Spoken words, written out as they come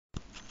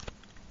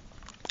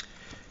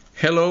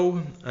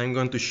Hello, I'm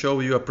going to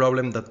show you a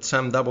problem that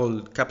some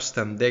double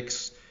capstan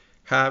decks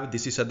have.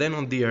 This is a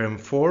Denon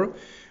DRM4,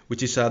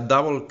 which is a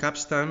double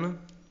capstan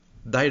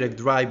direct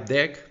drive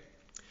deck.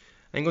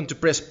 I'm going to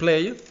press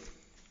play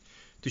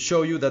to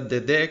show you that the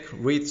deck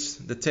reads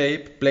the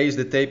tape, plays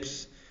the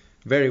tapes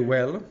very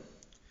well.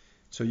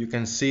 So you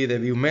can see the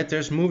view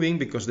meters moving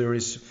because there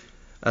is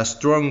a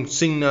strong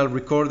signal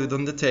recorded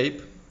on the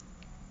tape.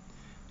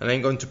 And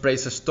I'm going to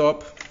press a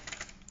stop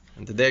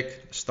and the deck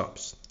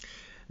stops.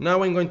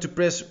 Now I'm going to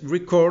press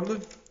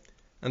record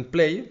and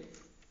play,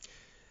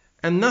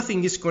 and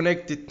nothing is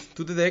connected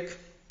to the deck.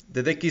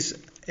 The deck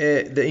is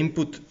the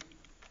input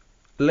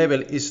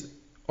level is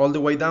all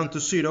the way down to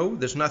 0.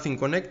 There's nothing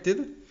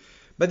connected,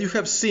 but you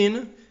have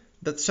seen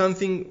that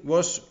something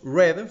was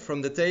read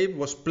from the tape,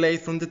 was played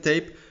from the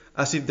tape,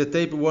 as if the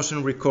tape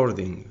wasn't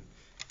recording.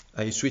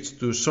 I switched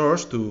to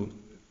source to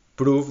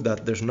prove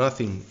that there's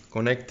nothing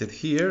connected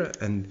here,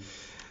 and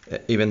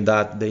even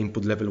that the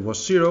input level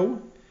was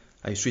 0.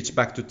 I switch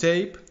back to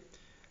tape.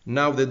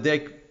 Now the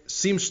deck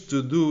seems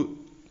to do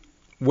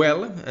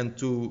well and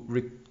to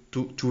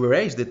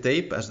erase the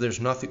tape as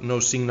there's no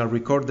signal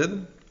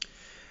recorded.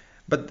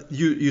 But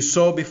you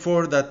saw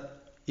before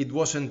that it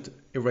wasn't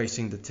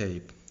erasing the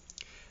tape.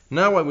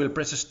 Now I will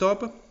press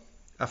stop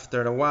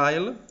after a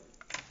while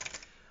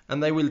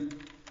and I will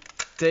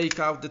take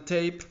out the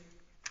tape.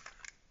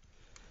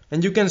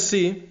 And you can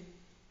see,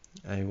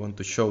 I want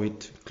to show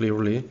it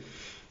clearly,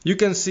 you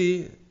can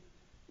see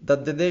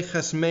that the deck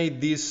has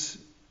made this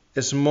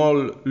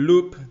small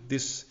loop.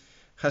 This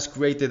has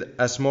created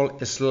a small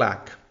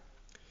slack.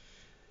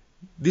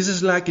 This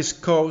slack is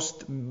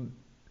caused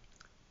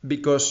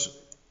because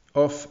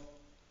of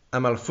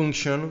a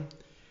malfunction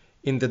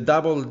in the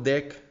double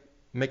deck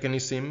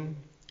mechanism,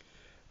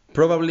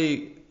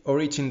 probably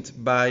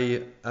originated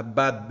by a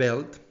bad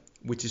belt,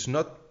 which is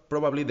not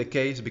probably the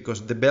case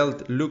because the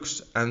belt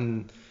looks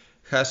and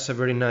has a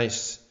very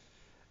nice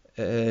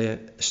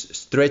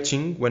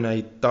stretching when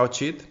I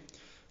touch it.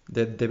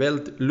 The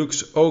belt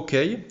looks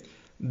okay.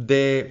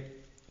 The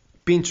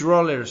pinch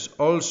rollers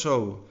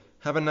also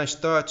have a nice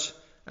touch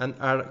and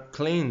are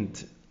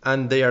cleaned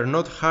and they are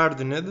not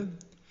hardened,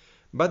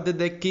 but the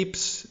deck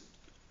keeps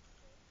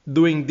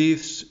doing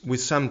this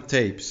with some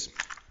tapes.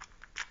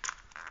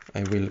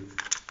 I will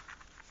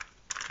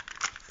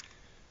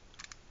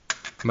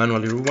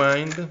manually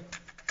rewind.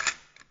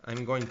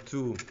 I'm going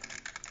to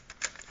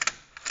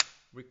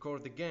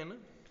record again.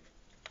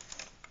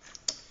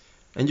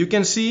 And you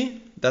can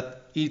see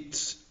that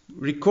it's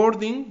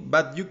recording,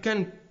 but you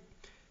can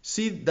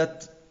see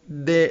that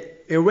the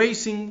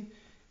erasing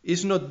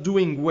is not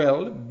doing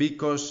well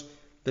because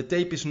the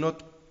tape is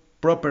not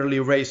properly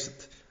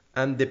erased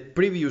and the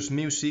previous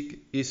music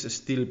is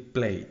still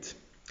played.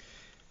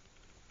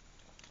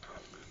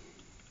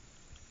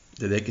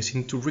 The deck is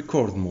into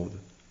record mode.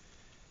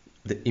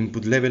 The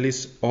input level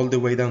is all the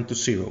way down to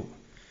 0,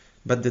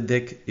 but the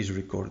deck is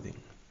recording.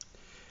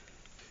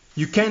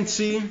 You can't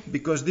see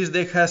because this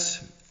deck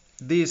has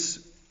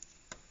this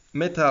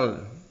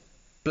metal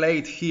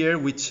plate here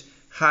which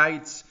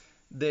hides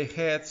the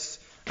heads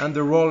and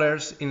the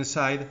rollers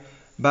inside,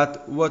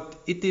 but what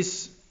it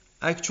is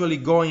actually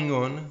going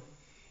on,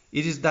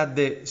 it is that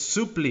the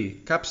supply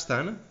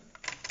capstan,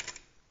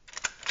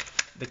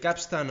 the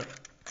capstan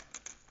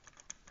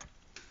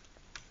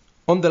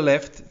on the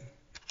left,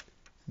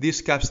 this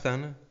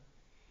capstan,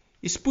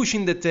 is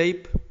pushing the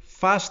tape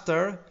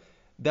faster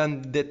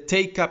than the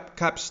take-up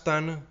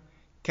capstan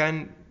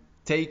can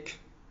take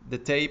the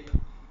tape,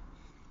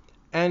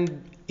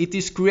 and it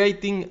is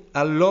creating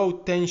a low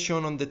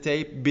tension on the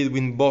tape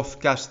between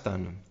both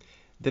capstan.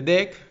 The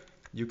deck,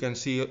 you can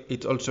see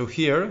it also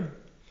here,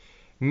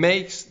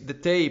 makes the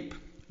tape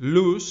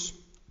loose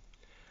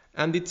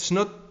and it's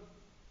not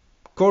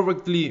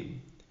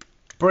correctly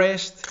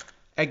pressed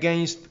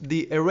against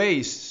the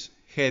erase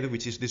head,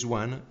 which is this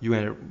one you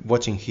are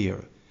watching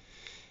here.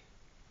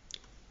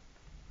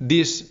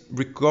 This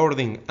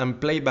recording and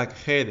playback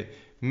head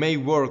may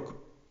work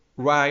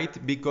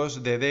right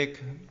because the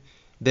deck,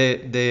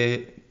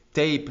 the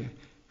tape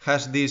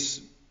has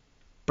this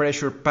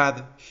pressure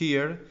pad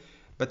here,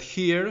 but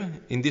here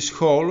in this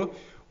hole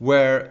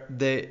where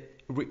the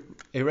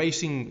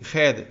erasing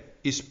head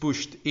is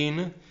pushed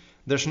in,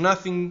 there's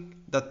nothing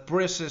that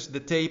presses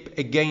the tape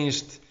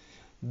against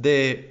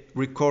the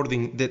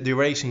recording, the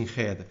erasing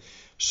head.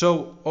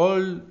 So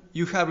all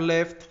you have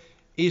left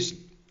is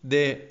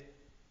the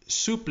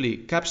supply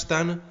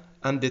capstan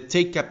and the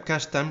take-up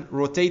capstan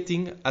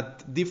rotating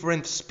at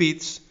different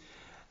speeds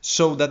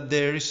so that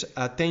there is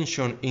a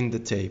tension in the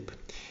tape.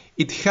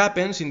 It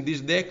happens in this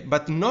deck,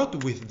 but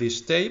not with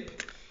this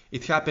tape.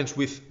 It happens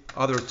with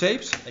other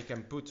tapes. I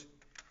can put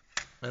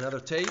another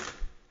tape.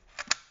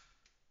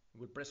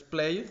 We'll press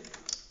play.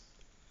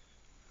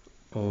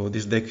 Oh,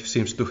 this deck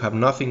seems to have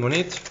nothing on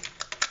it.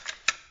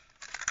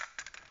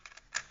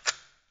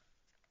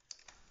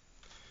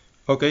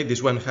 Okay,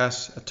 this one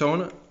has a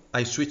tone.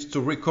 I switch to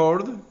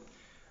record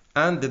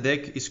and the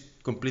deck is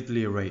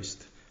completely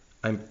erased.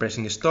 I'm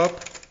pressing stop,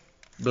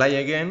 play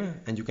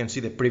again, and you can see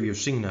the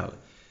previous signal.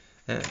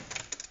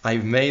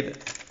 I've made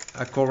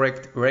a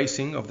correct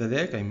erasing of the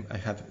deck. I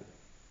have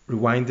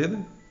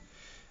rewinded,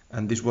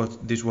 and this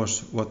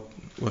was what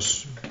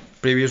was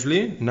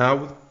previously.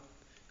 Now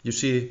you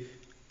see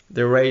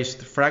the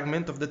erased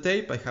fragment of the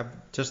tape I have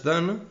just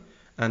done,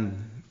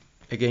 and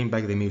again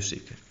back the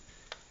music.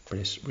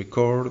 Press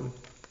record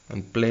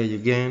and play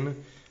again,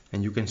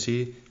 and you can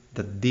see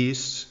that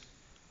this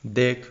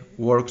deck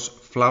works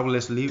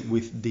flawlessly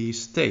with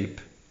this tape.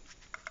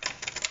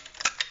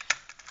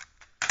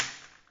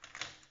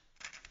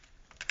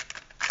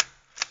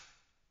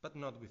 But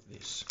not with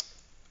this.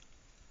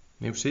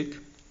 Music,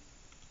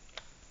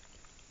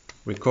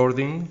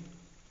 recording,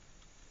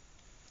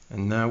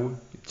 and now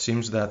it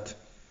seems that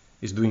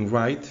it's doing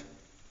right,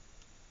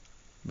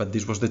 but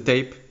this was the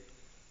tape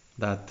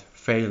that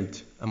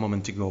failed a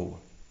moment ago.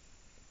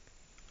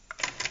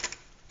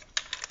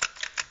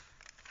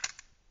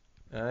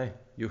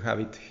 You have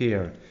it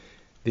here.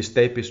 This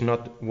tape is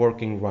not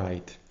working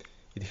right.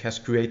 It has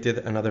created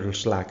another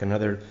slack,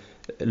 another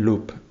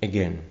loop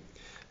again.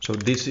 So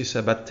this is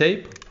a bad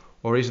tape,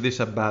 or is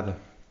this a bad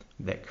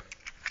deck?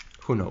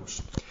 Who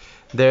knows?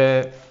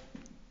 The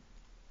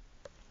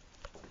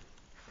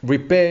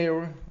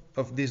repair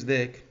of this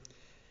deck,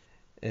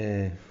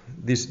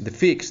 the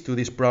fix to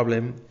this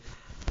problem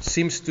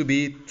seems to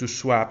be to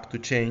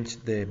change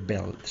the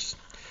belts.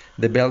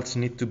 The belts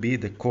need to be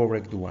the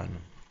correct one.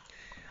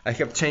 I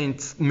have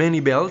changed many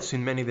belts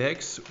in many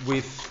decks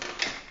with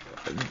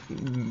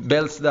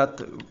belts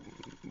that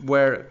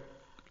were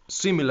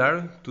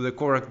similar to the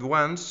correct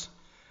ones,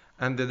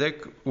 and the deck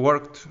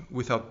worked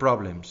without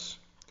problems.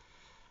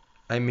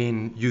 I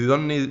mean, you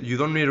don't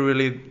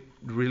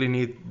really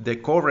need the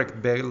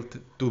correct belt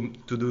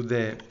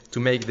to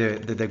make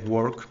the deck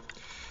work,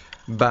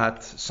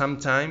 but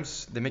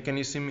sometimes the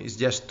mechanism is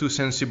just too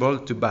sensible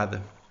to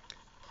bad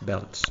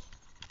belts.